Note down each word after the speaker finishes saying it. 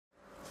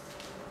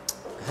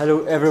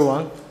Hello,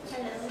 everyone.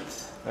 Hello.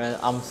 Well,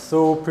 I'm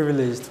so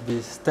privileged to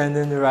be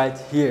standing right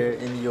here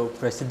in your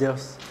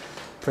prestigious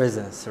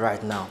presence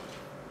right now.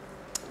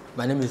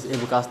 My name is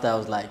Ebuka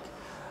Styles, like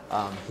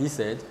he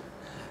said,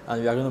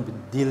 and we are going to be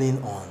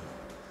dealing on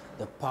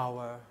the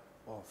power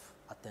of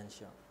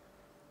attention.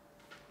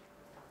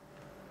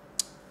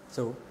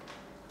 So,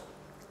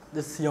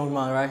 this young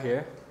man right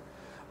here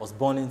was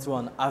born into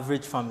an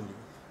average family,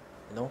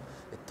 a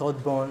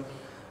third born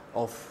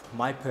of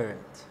my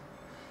parent.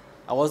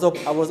 I was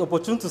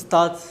opportune to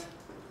start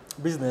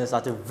business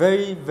at a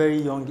very,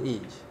 very young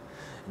age.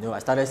 I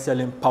started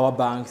selling power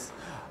banks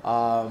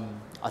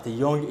at a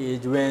young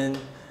age when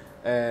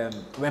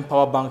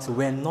power banks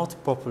were not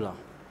popular.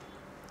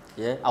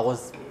 Yeah, I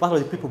was part of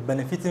the people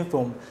benefiting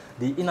from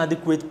the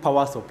inadequate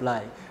power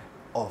supply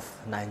of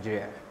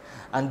Nigeria.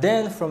 And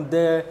then from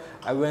there,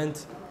 I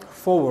went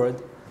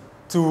forward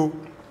to,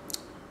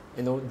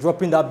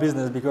 dropping that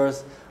business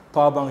because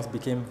power banks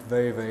became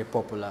very, very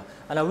popular.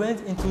 And I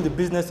went into the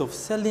business of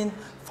selling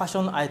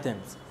fashion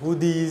items,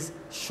 hoodies,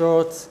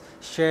 shorts,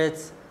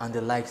 shirts, and the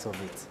likes of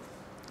it.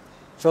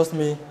 Trust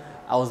me,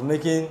 I was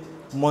making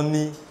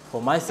money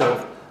for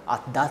myself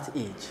at that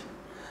age.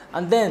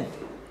 And then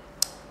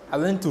I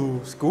went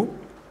to school.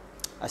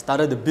 I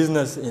started the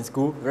business in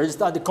school,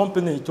 registered the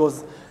company. It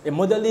was a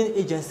modeling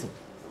agency.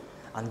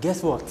 And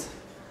guess what?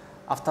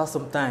 After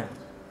some time,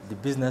 the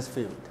business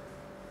failed.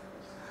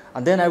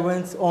 And then I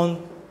went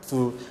on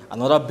to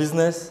another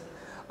business,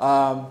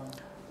 a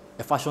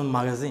fashion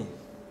magazine.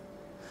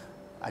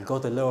 I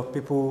got a lot of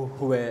people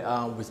who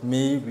were with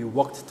me. We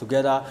worked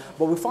together,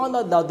 but we found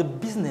out that the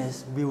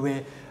business we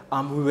were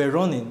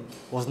running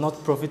was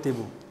not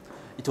profitable.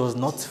 It was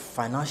not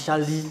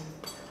financially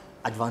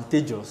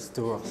advantageous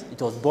to us.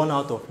 It was born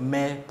out of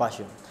mere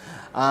passion.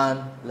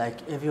 And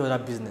like every other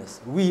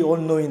business, we all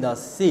know that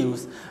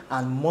sales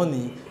and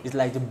money is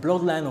like the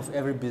bloodline of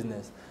every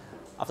business.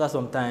 After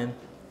some time,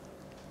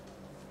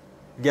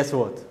 guess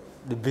what?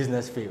 The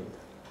business failed.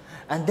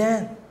 And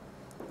then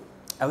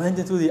I went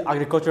into the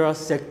agricultural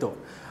sector.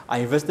 I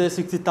invested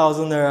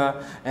 60,000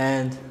 naira,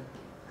 and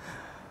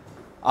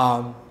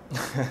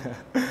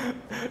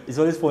it's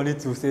always funny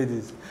to say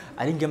this.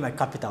 I didn't get my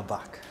capital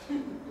back.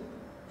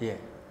 Yeah.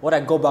 What I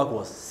got back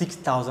was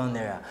 6,000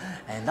 naira.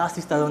 And that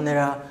 6,000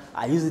 naira,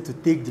 I used it to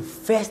take the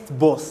first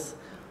bus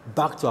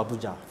back to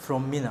Abuja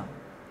from Mina.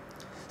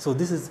 So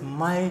this is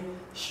my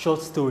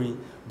short story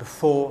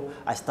before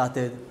I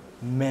started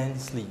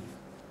Mensleeves.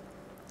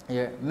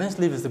 Yeah,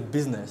 Mensleeves is a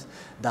business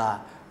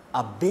that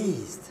are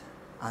based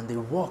and they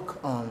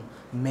work on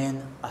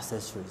men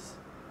accessories.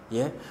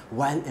 Yeah,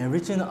 while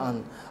enriching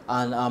and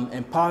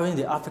empowering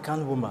the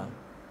African woman.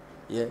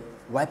 Yeah,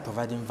 while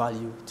providing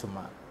value to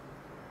man.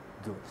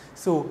 Good.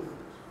 So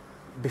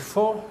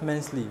before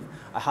Mensleeves,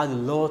 I had a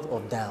lot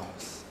of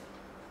downs.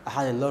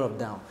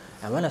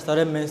 And when I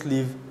started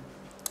Mensleeves,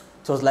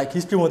 it was like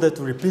history wanted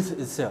to repeat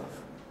itself.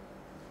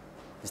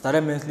 We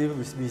started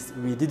Mensleeves,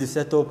 we did the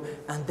setup,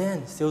 and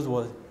then sales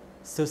were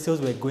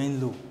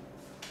going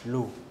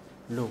low,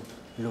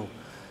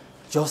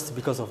 just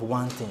because of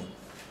one thing: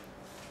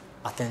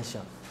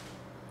 attention.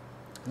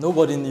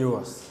 Nobody knew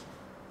us.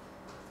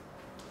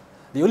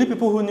 The only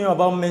people who knew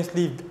about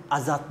Mensleeves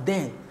as at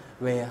then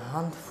were a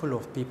handful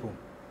of people.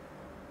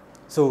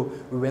 So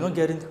we were not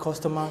getting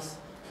customers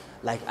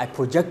like I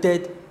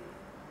projected.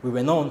 We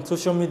were not on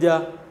social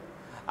media.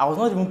 I was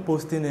not even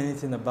posting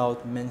anything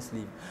about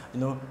Mensleeves.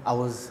 I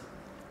was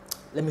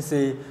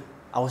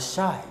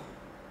shy.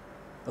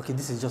 Okay,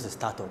 this is just a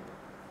startup.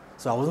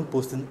 So I wasn't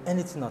posting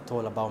anything at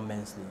all about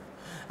Mensleeves.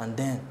 And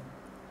then,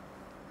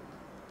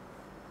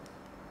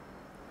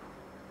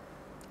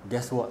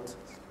 guess what?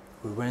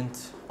 We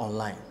went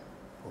online.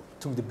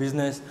 Took the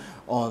business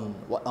on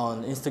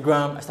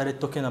Instagram. I started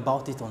talking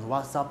about it on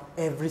WhatsApp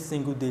every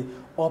single day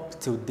up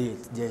till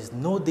date. There's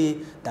no day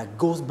that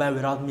goes by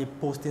without me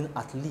posting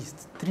at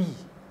least 3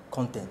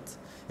 content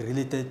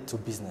related to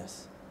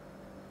business.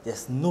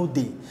 There's no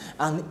day.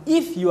 And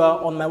if you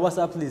are on my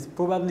WhatsApp list,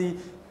 probably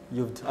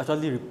you've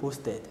actually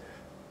reposted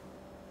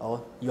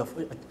or you have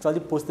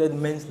actually posted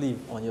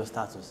Mensleeves on your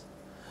status.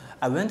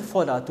 I went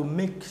further to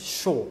make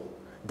sure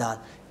that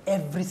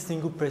every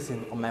single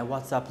person on my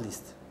WhatsApp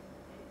list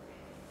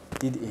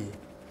did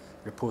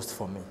a repost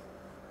for me,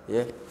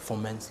 yeah, for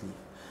Mensleeves.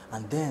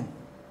 And then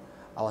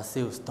our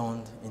sales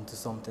turned into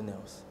something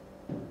else.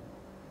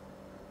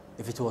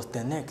 If it was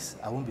 10x,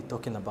 I won't be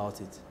talking about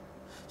it.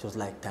 It was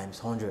like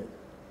times 100.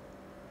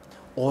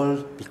 All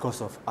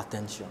because of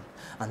attention.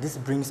 And this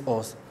brings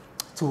us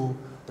to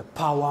the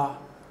power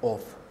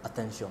of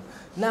attention.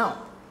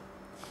 Now,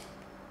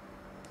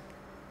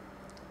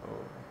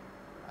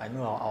 I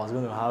know I was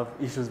going to have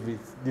issues with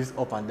this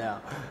up and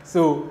down.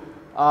 So,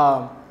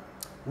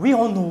 we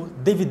all know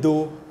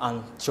Davido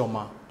and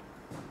Choma.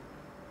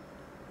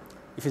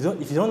 If you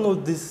don't know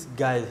this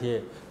guy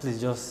here,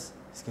 please just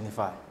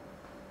skinify.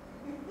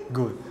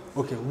 Good.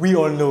 Okay, we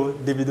all know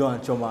Davido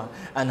and Choma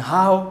and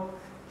how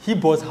he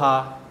bought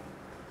her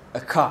a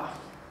car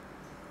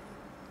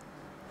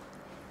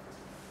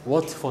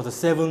worth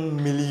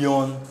 47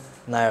 million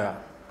naira.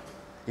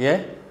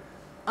 Yeah?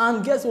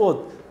 And guess what?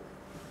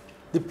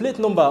 The plate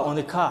number on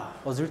the car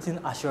was written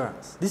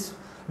Assurance.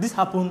 This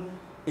happened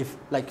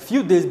like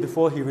few days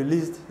before he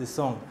released the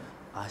song.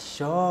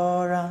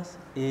 Assurance,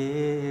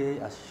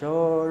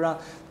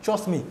 assurance.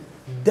 Trust me,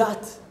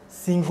 that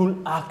single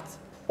act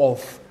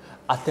of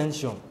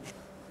attention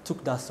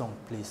took that song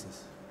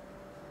places.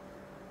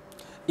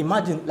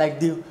 Imagine, like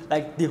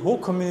the whole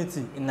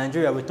community in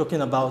Nigeria were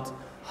talking about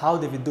how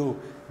Davido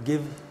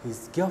gave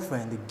his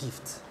girlfriend a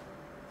gift,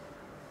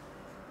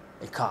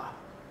 a car.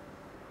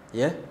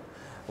 Yeah?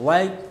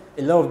 While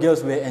a lot of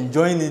girls were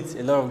enjoying it,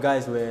 a lot of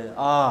guys were,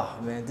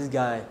 man, this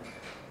guy,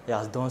 he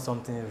has done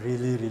something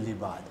really, really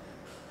bad.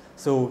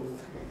 So,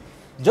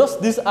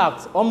 just this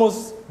act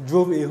almost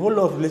drove a whole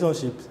lot of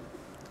relationships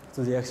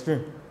to the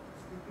extreme.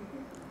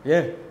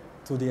 Yeah,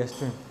 to the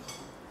extreme.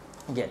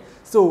 Yeah.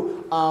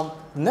 So,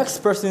 the next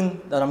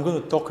person that I'm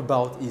going to talk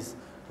about is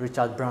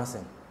Richard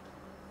Branson.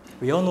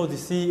 We all know the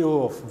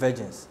CEO of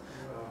Virgins.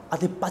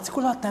 At a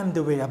particular time,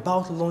 they were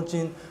about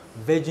launching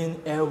Virgin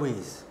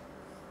Airways.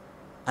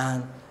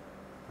 And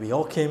we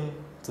all came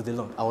to the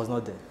launch. I was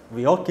not there.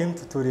 We all came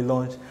to the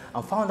launch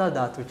and found out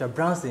that Richard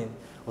Branson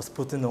was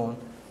putting on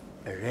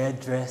a red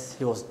dress.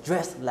 He was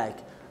dressed like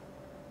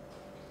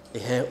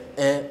a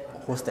air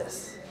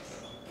hostess.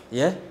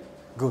 Yeah?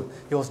 Good.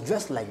 He was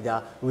dressed like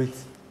that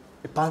with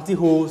a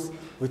pantyhose,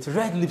 with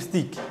red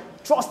lipstick.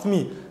 Trust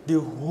me,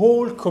 the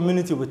whole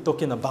community were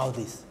talking about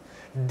this.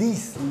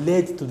 This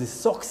led to the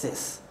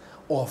success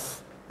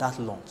of that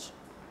launch.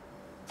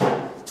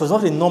 It was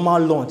not a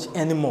normal launch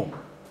anymore.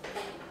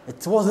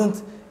 It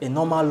wasn't a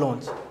normal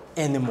launch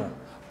anymore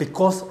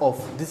because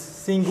of this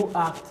single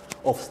act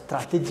of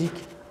strategic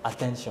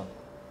attention.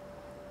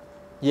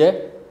 Yeah?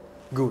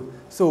 Good.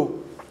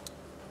 So,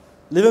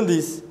 leaving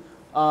this,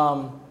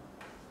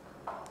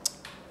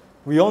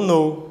 we all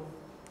know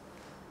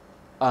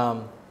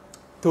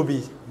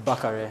Toby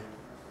Bakare.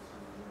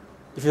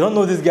 If you don't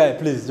know this guy,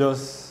 please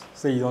just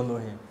say you don't know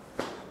him.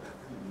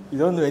 You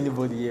don't know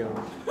anybody here.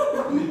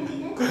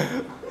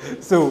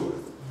 So,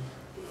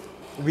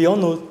 we all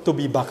know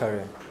Toby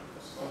Bakare.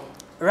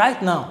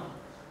 Right now,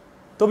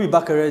 Toby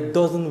Bakare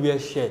doesn't wear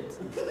shirt.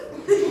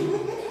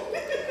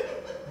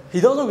 He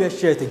doesn't wear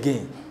shirt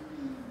again.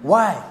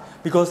 Why?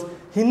 Because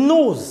he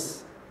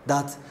knows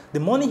that the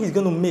money he's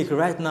going to make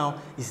right now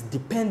is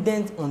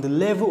dependent on the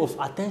level of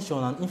attention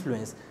and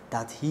influence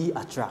that he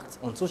attracts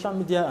on social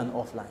media and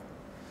offline.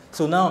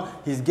 So now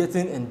he's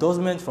getting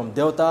endorsement from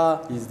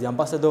Delta. He's the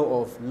ambassador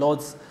of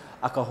Lord's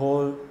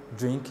alcohol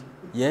drink.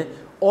 Yeah,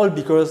 all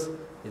because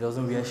he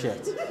doesn't wear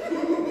shirt.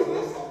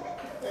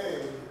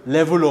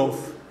 Level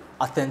of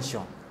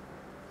attention.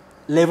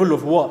 Level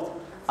of what?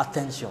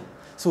 Attention.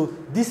 So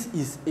this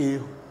is a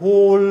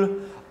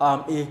whole,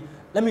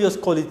 let me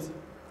just call it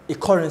a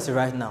currency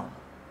right now.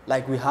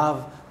 Like we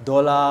have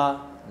dollar,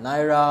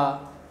 naira,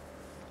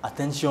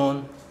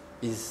 attention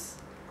is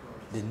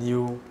the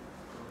new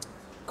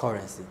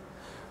currency.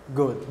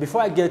 Good.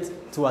 Before I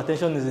get to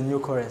attention is the new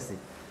currency,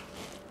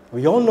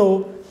 we all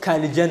know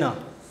Kylie Jenner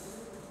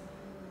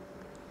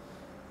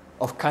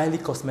of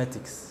Kylie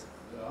Cosmetics.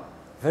 Yeah.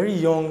 Very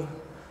young.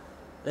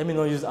 Let me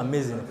not use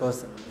amazing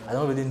because I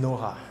don't really know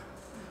her.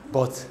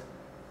 But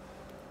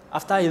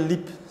after a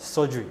lip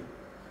surgery,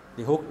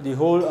 the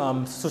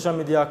whole social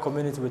media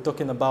community were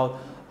talking about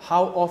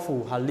how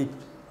awful her lip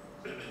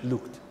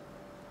looked.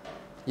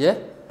 Yeah?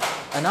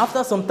 And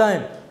after some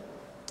time,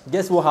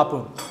 guess what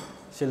happened?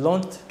 She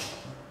launched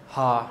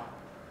her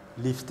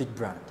lipstick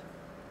brand.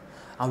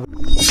 And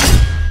within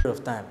a period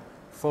of time,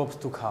 Forbes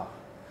took her,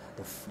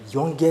 the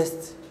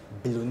youngest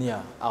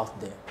billionaire out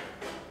there,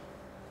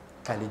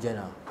 Kylie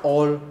Jenner,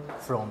 all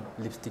from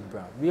lipstick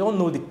brand. We all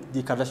know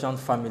the Kardashian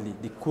family,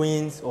 the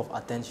queens of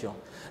attention.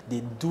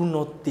 They do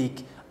not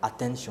take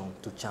attention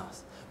to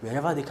chance.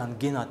 Wherever they can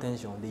gain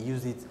attention, they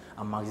use it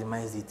and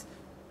maximize it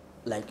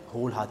like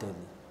wholeheartedly.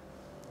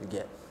 You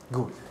get?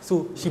 Good.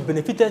 So she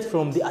benefited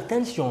from the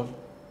attention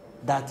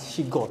that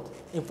she got.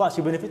 In fact,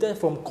 she benefited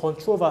from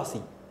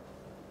controversy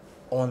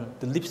on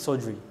the lip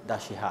surgery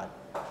that she had.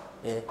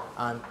 Yeah?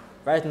 And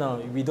right now,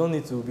 we don't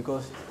need to,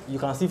 because you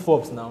can see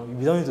Forbes now,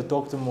 we don't need to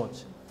talk too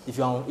much. If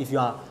you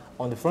are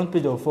on the front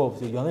page of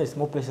Forbes, you're not a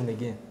small person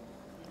again.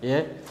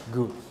 Yeah?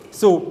 Good.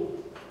 So,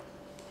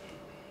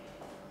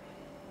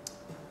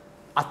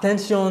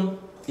 attention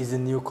is the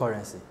new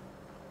currency.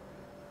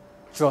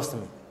 Trust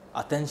me.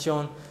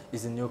 Attention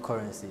is the new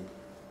currency.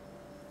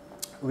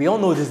 We all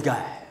know this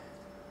guy,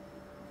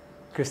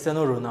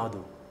 Cristiano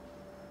Ronaldo.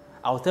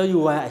 I'll tell you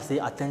why I say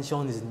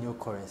attention is the new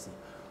currency.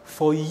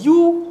 For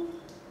you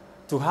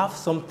to have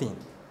something,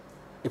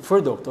 a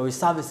product or a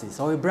services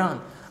or a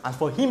brand, and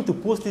for him to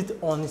post it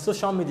on his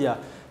social media,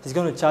 he's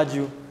going to charge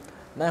you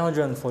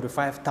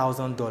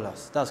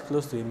 $945,000. That's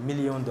close to $1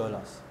 million.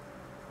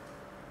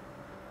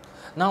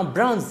 Now,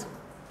 brands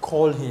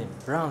call him.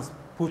 Brands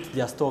put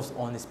their stuff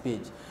on his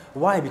page.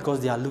 Why? Because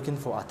they are looking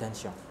for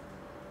attention.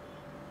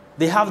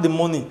 They have the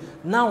money.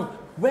 Now,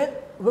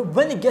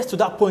 when it gets to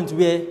that point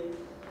where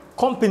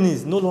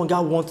companies no longer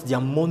want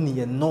their money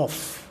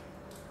enough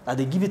that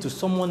they give it to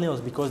someone else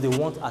because they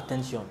want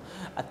attention.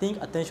 I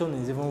think attention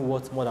is even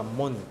worth more than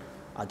money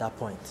at that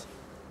point.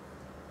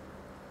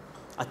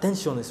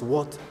 Attention is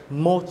worth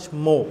much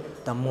more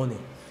than money.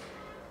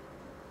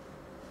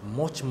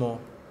 Much more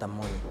than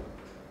money.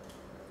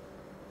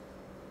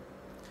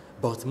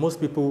 But most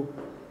people,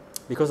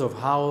 because of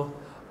how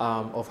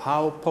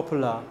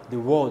popular the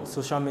word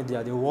social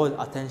media, the word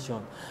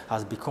attention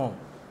has become,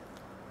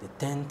 they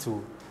tend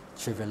to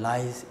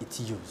trivialize its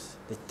use.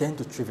 They tend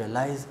to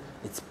trivialize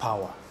its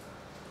power.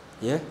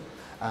 Yeah?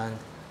 And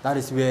that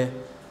is where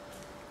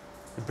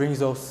it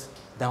brings us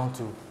down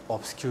to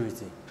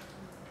obscurity.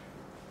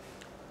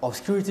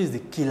 Obscurity is the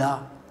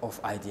killer of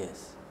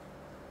ideas.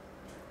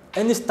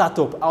 Any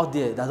startup out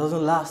there that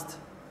doesn't last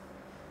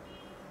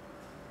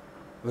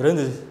within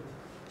the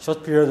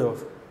short period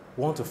of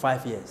 1 to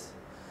 5 years,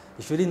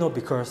 it's really not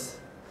because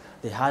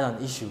they had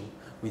an issue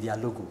with their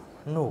logo.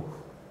 No.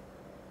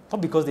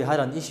 Not because they had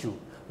an issue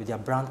with their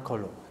brand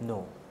color.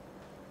 No.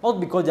 Not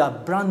because their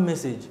brand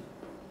message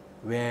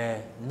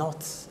were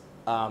not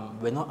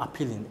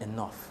appealing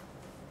enough.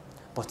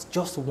 But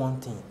just one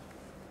thing.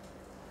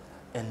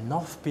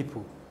 Enough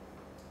people,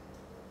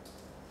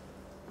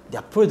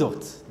 their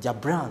product, their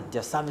brand,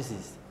 their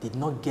services did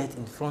not get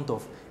in front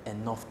of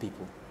enough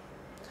people.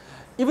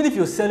 Even if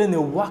you're selling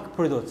a work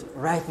product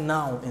right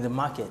now in the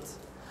market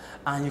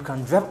and you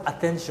can drive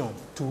attention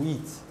to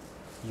it,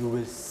 you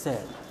will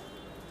sell.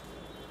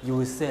 You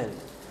will sell.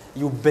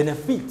 You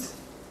benefit.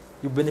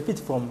 You benefit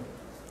from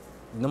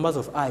numbers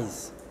of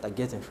eyes that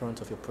get in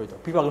front of your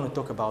product. People are going to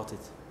talk about it.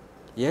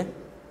 Yeah?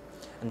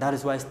 And that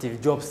is why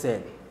Steve Jobs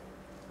said,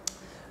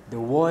 the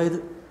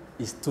world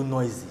is too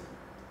noisy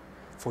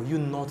for you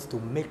not to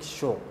make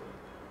sure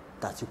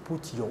that you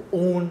put your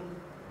own,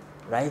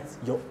 right,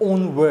 your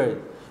own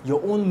word,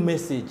 your own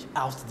message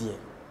out there.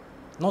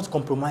 Not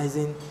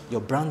compromising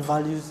your brand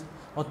values,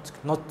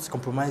 not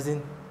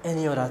compromising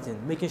any other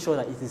thing. Making sure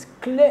that it is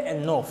clear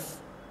enough.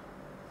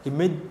 He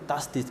made that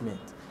statement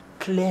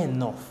clear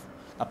enough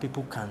that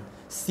people can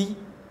see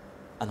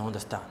and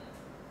understand.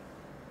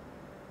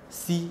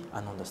 See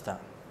and understand.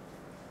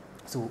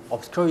 So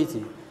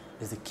obscurity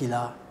is the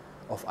killer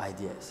of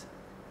ideas.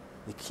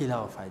 The killer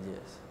of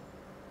ideas.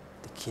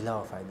 The killer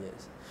of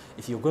ideas.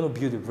 If you're going to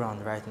build a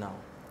brand right now,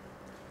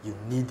 you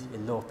need a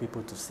lot of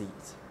people to see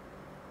it.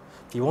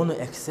 If you want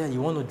to excel,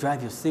 you want to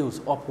drive your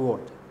sales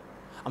upward.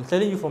 I'm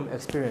telling you from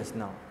experience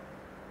now.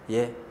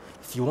 Yeah?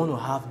 If you want to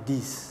have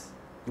this,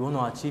 you want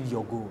to achieve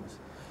your goals,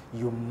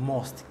 you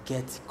must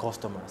get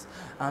customers.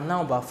 And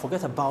now, but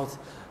forget about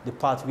the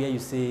part where you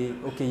say,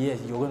 okay, yes,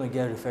 you're going to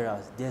get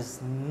referrals.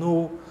 There's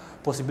no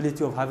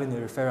possibility of having a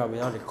referral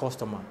without a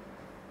customer.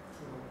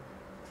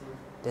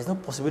 There's no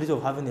possibility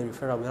of having a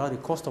referral without a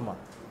customer.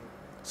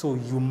 So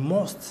you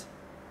must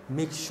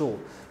make sure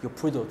your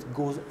product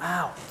goes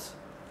out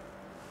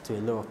to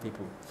a lot of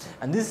people.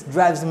 And this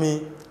drives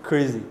me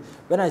crazy.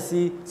 When I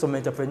see some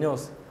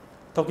entrepreneurs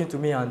talking to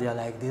me and they're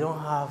like, they don't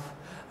have,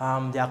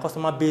 their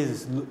customer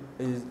base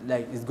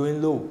is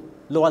going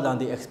lower than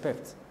they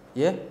expect.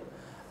 Yeah?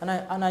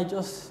 And I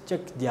just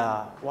check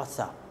their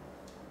WhatsApp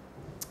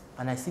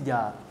and I see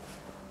their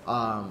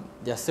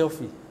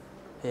selfie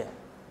here.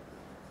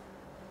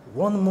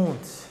 1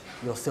 month,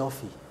 your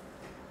selfie.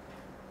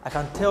 I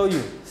can tell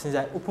you, since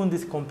I opened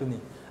this company,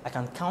 I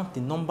can count the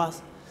number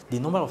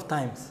of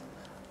times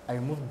I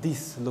removed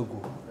this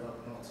logo.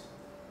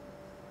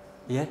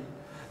 Yeah?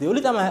 The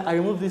only time I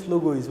remove this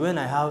logo is when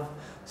I have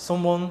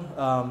someone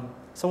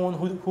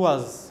who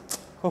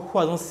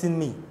hasn't seen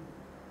me.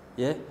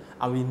 Yeah?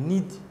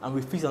 And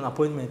we fix an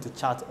appointment to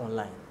chat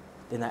online.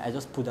 Then I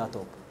just put that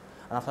up.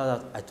 And after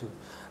that,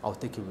 I'll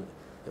take it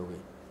away.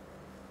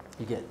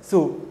 You get?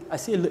 So I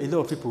see a lot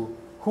of people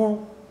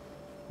who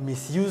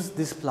misuse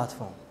this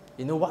platform.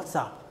 You know,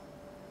 WhatsApp.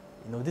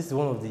 You know, this is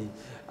one of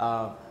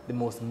the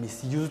most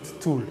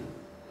misused tool.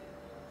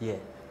 Yeah.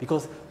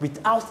 Because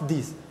without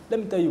this, let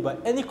me tell you,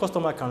 but any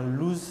customer can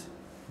lose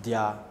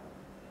their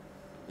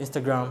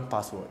Instagram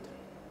password.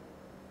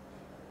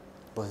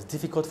 But it's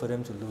difficult for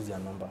them to lose their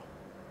number.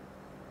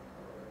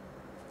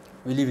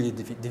 Really, really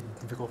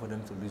difficult for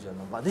them to lose their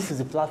number. This is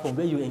a platform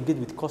where you engage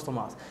with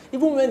customers,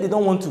 even when they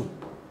don't want to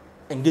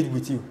engage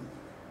with you.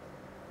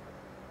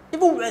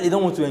 Even when they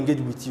don't want to engage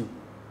with you.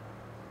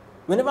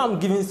 Whenever I'm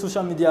giving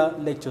social media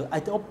lectures, I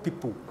tell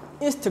people,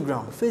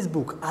 Instagram,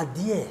 Facebook are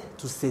there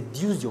to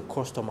seduce your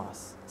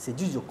customers.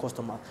 Seduce your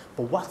customers.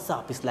 But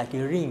WhatsApp is like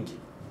a ring.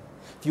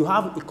 If you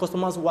have a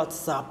customer's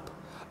WhatsApp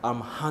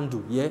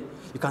handle, yeah,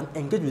 you can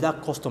engage with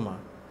that customer,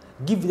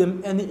 give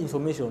them any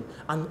information,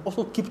 and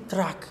also keep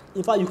track.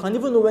 In fact, you can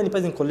even know when the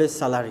person collects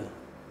salary.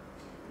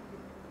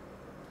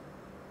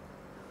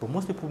 But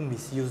most people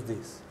misuse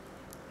this.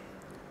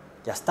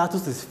 Their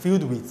status is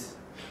filled with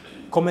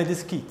comedy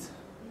skits.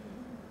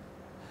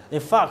 In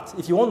fact,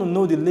 if you want to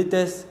know the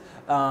latest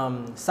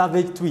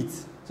savage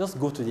tweets, just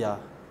go to their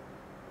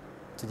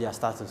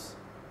status.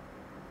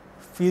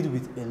 Filled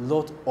with a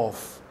lot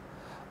of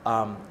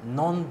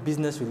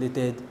non-business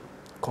related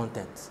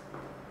content.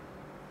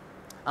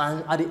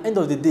 And at the end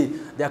of the day,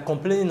 they are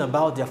complaining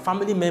about their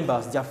family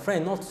members, their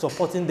friends not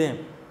supporting them.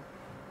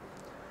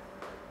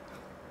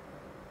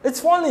 It's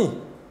funny.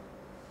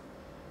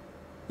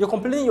 You're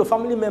complaining your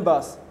family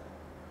members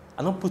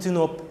are not putting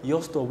up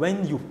your store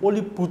when you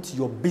only put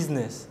your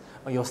business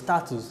on your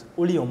status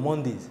only on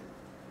Mondays.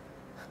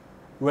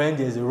 When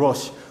there's a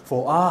rush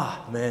for,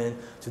 man,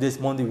 today's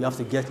Monday, we have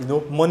to get,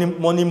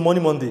 money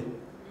Monday.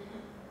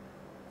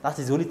 That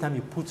is the only time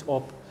you put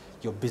up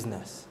your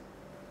business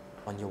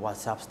on your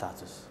WhatsApp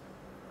status.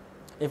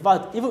 In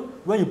fact, even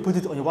when you put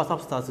it on your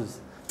WhatsApp status,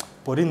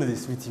 body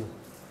is with you.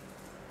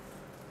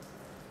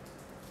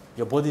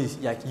 Your body is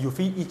like, you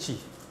feel itchy.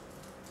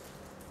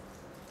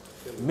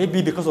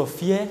 Maybe because of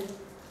fear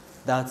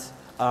that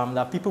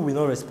people will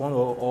not respond,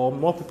 or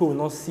more people will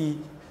not see,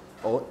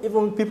 or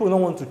even people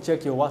don't want to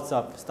check your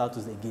WhatsApp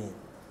status again.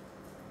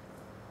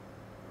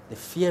 The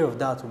fear of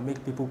that will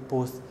make people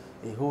post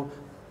a whole.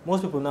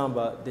 Most people now,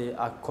 but they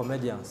are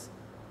comedians.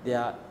 They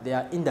are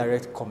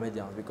indirect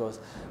comedians, because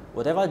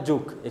whatever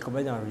joke a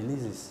comedian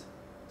releases,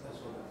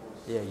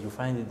 yeah, you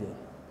find it there.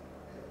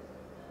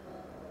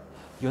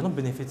 You're not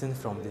benefiting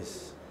from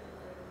this.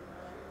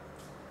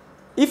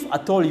 If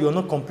at all you're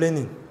not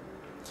complaining,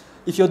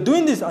 if you're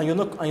doing this and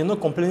you're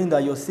not complaining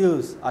that your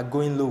sales are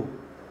going low,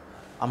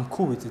 I'm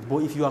cool with it.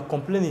 But if you are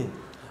complaining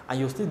and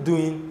you're still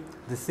doing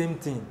the same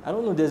thing, I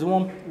don't know, there's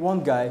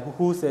one guy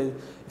who said,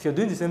 if you're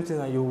doing the same thing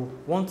and you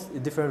want a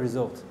different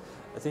result,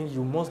 I think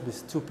you must be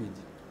stupid.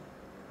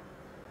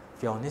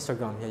 If you're on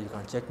Instagram here, you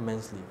can check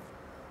Mensleeves.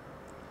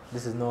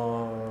 This is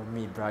not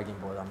me bragging,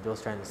 but I'm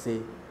just trying to say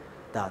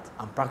that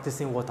I'm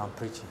practicing what I'm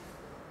preaching.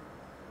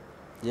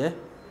 Yeah?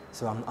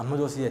 So I'm not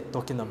just here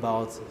talking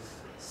about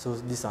so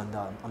this and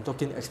that. I'm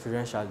talking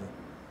experientially.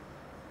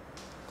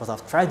 Because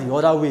I've tried the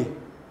other way,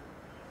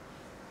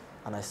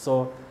 and I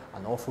saw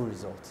an awful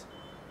result.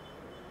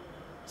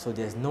 So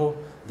there's no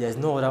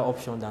other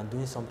option than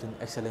doing something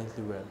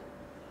excellently well.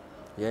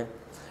 Yeah?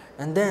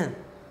 And then,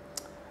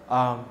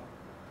 I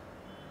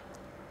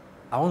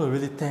want to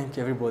really thank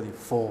everybody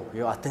for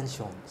your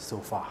attention so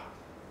far.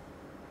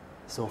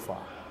 So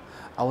far.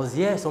 I was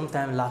here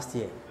sometime last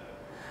year,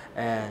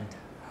 and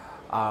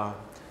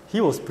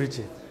he was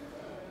preaching.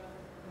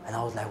 And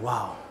I was like,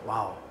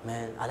 wow,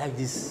 man, I like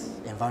this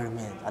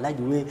environment. I like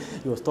the way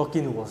he was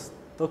talking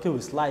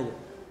with slide.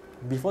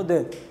 Before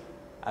then,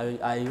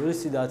 I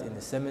always see that in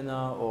a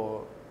seminar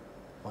or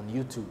on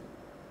YouTube.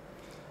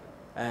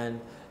 And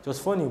it was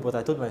funny, but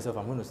I told myself,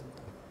 I'm going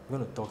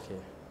to talk here.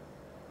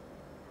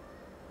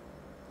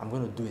 I'm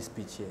going to do a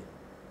speech here.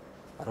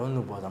 I don't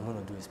know, but I'm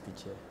going to do a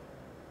speech here.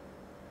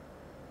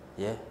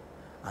 Yeah?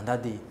 And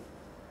that day,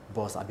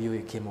 Boss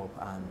Ebuka came up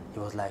and he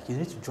was like, you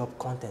need to drop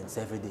contents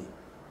every day.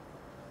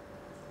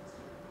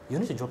 You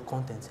need to drop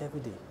contents every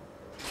day.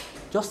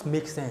 Just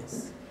make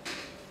sense.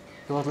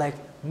 He was like,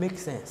 make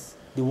sense.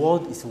 The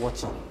world is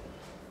watching.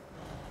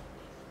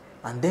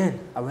 And then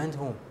I went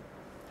home.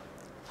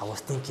 I was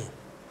thinking.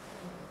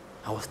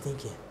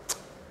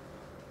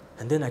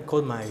 And then I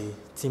called my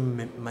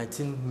team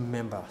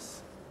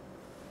members.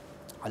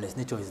 Alex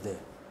Nature is there.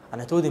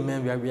 And I told him,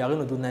 man, we are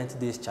going to do 90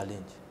 days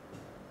challenge.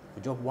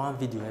 We drop one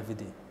video every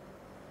day.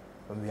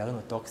 And we are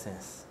going to talk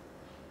sense.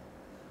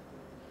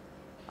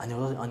 And he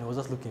was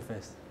just looking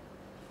first.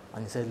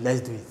 And he said,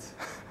 let's do it.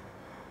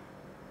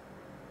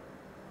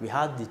 We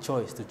had the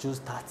choice to choose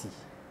 30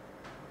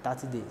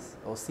 days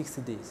or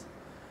 60 days.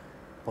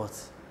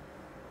 But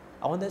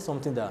I wanted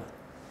something that,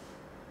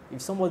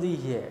 if somebody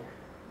here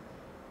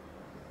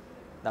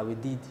that we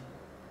did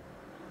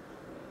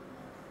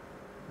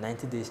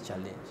 90 days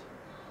challenge,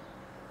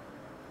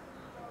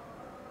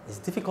 it's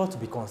difficult to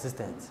be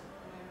consistent.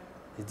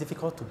 It's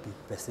difficult to be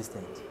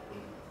persistent.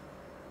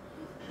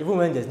 Even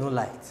when there's no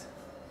light,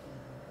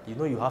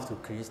 you have to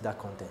create that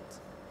content.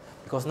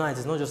 Because now it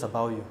is not just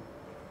about you.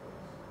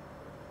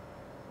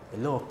 A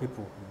lot of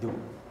people,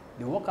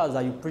 the workers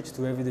that you preach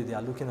to every day, they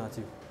are looking at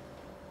you.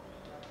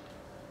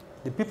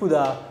 The people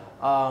that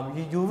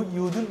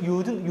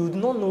you do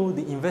not know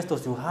the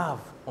investors you have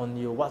on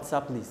your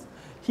WhatsApp list.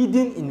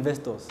 Hidden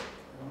investors.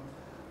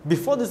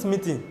 Before this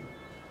meeting,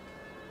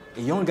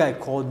 a young guy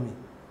called me.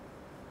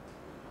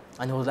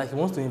 And he was like, he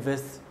wants to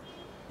invest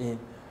in.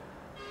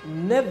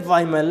 Never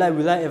in my life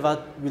will I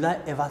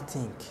ever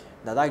think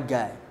that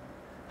guy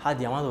had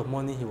the amount of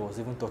money he was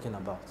even talking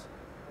about.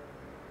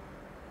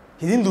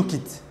 He didn't look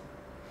it.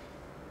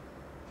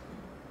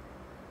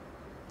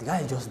 The guy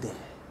is just there.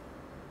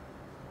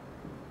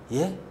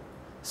 Yeah?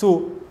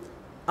 So,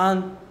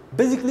 and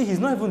basically he's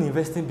not even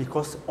investing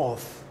because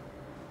of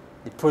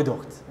the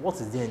product. What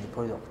is there in the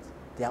product?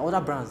 There are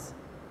other brands.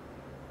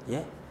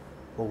 Yeah?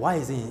 But why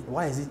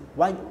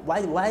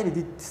did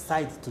he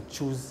decide to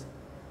choose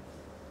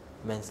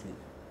Mensleeves?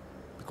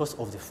 Because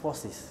of the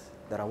forces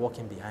that are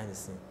working behind the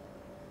scene.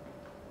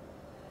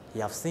 He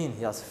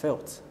has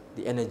felt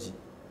the energy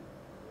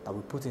that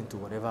we put into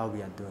whatever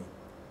we are doing.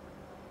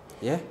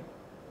 Yeah?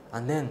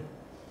 And then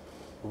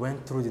we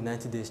went through the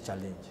 90 days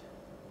challenge.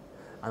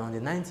 And on the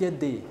 90th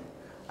day,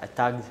 I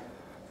tagged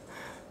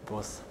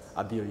Boss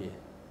Ebuka.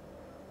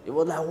 It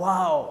was like,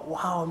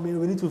 wow, man,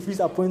 we need to fix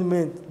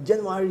appointment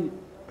January.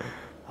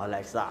 I was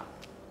like, sir,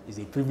 it's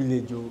a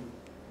privilege, Joe.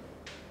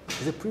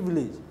 It's a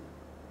privilege.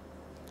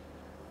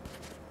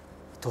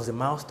 It was a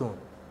milestone,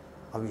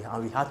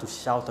 and we had to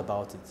shout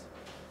about it.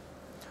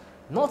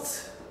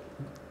 Not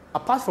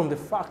apart from the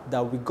fact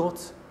that we got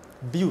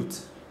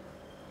built,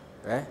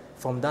 right,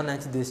 from that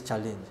 90 days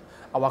challenge,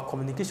 our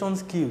communication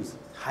skills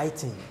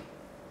heightened.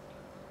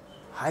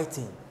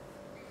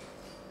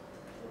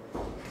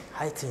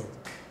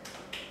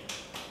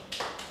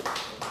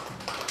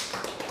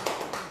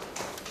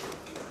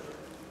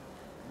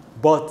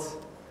 But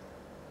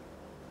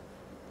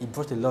it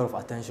brought a lot of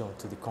attention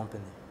to the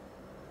company.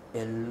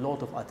 A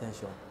lot of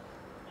attention.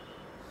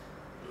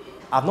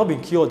 I've not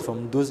been cured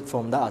from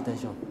that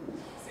attention.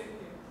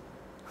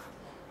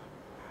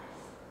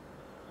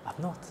 I've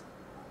not.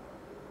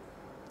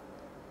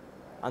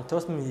 And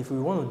trust me, if we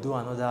want to do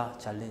another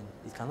challenge,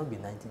 it cannot be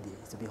 90 days.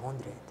 It will be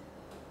 100.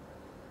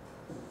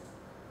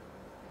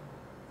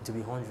 It will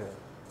be 100.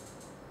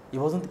 It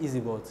wasn't easy,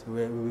 but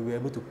we were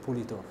able to pull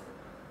it off.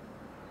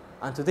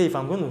 And today, if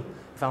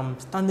I'm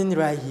standing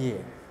right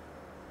here,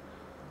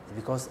 it's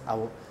because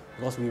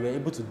we were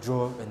able to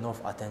draw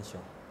enough attention.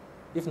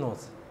 If not,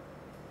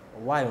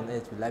 why on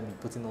earth will I be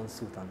putting on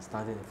suit and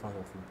standing in front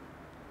of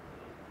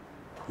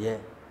you? Yeah.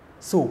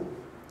 So,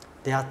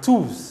 there are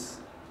tools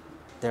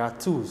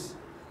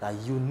that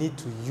you need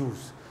to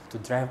use to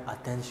drive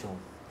attention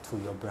to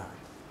your brand,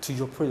 to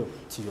your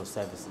product, to your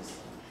services.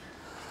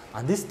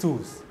 And these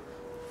tools,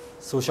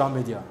 social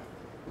media.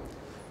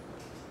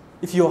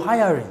 If you're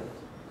hiring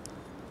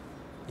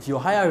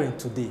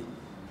today,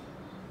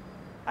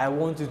 I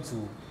want you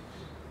to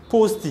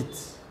post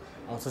it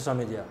on social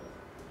media.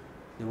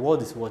 The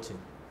world is watching.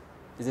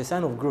 It's a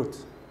sign of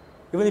growth.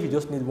 Even if you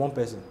just need one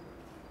person,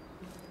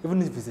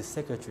 even if it's a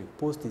secretary,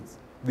 post it.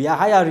 We are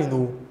hiring,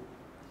 oh.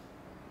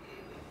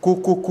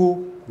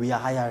 We are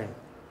hiring.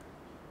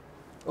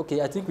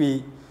 Okay, I think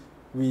we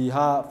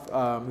have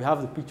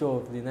the picture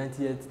of the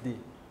 90th day.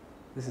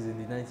 This is in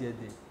the 90th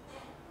day.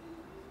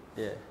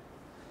 Yeah.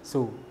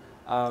 So,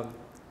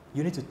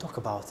 you need to talk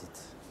about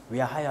it.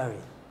 We are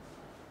hiring.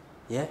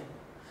 Yeah?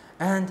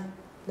 And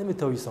let me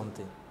tell you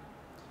something.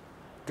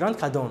 Grant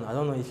Cardone, I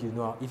don't know if you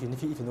know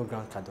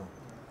Grant Cardone,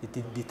 the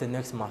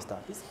 10X master.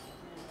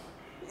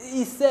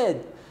 He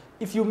said,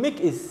 if you make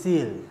a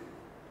sale,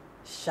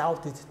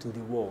 shout it to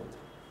the world.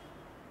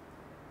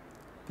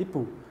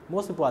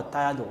 Most people are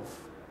tired of,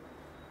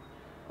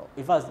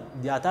 in fact,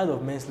 they are tired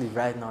of Mensleeves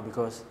right now,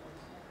 because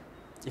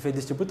if a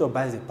distributor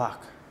buys a pack,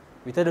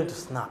 we tell them to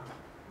snap,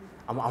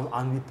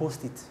 and we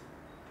post it,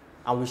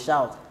 and we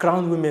shout,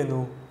 crown women,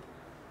 oh.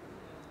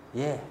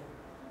 Yeah.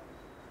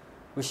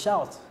 We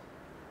shout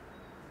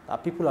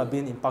that people are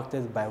being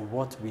impacted by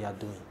what we are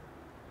doing.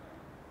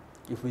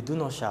 If we do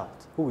not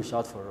shout, who will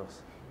shout for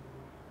us?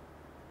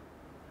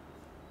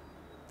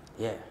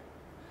 Yeah.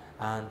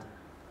 And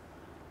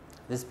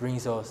this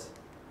brings us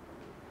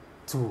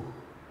to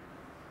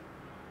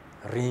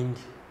ring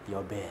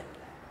your bell.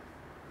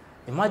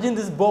 Imagine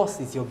this boss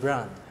is your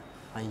brand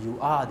and you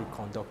are the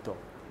conductor.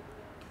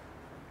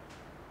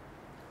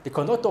 The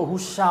conductor who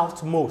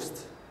shouts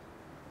most,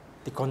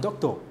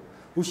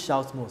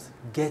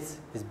 gets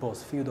his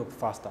boss filled up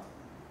faster.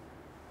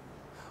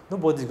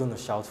 Nobody's going to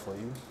shout for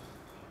you.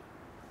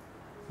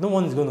 No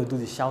one is going to do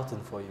the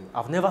shouting for you.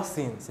 I've never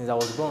seen, since I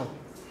was born,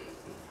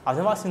 I've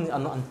never seen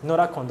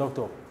another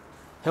conductor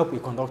help a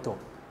conductor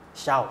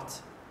shout,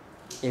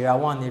 area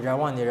 1, area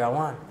 1, area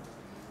 1,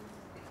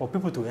 for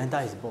people to enter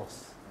his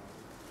bus.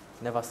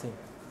 Never seen.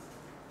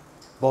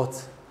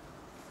 But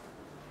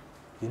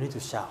you need to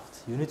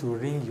shout. You need to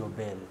ring your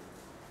bell,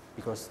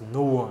 because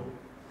no one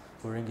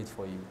will ring it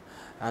for you.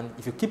 And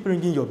if you keep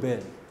ringing your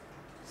bell,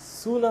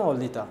 sooner or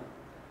later,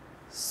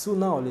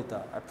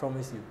 I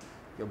promise you,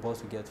 your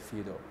boss will get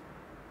filled up.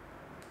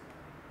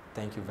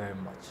 Thank you very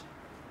much.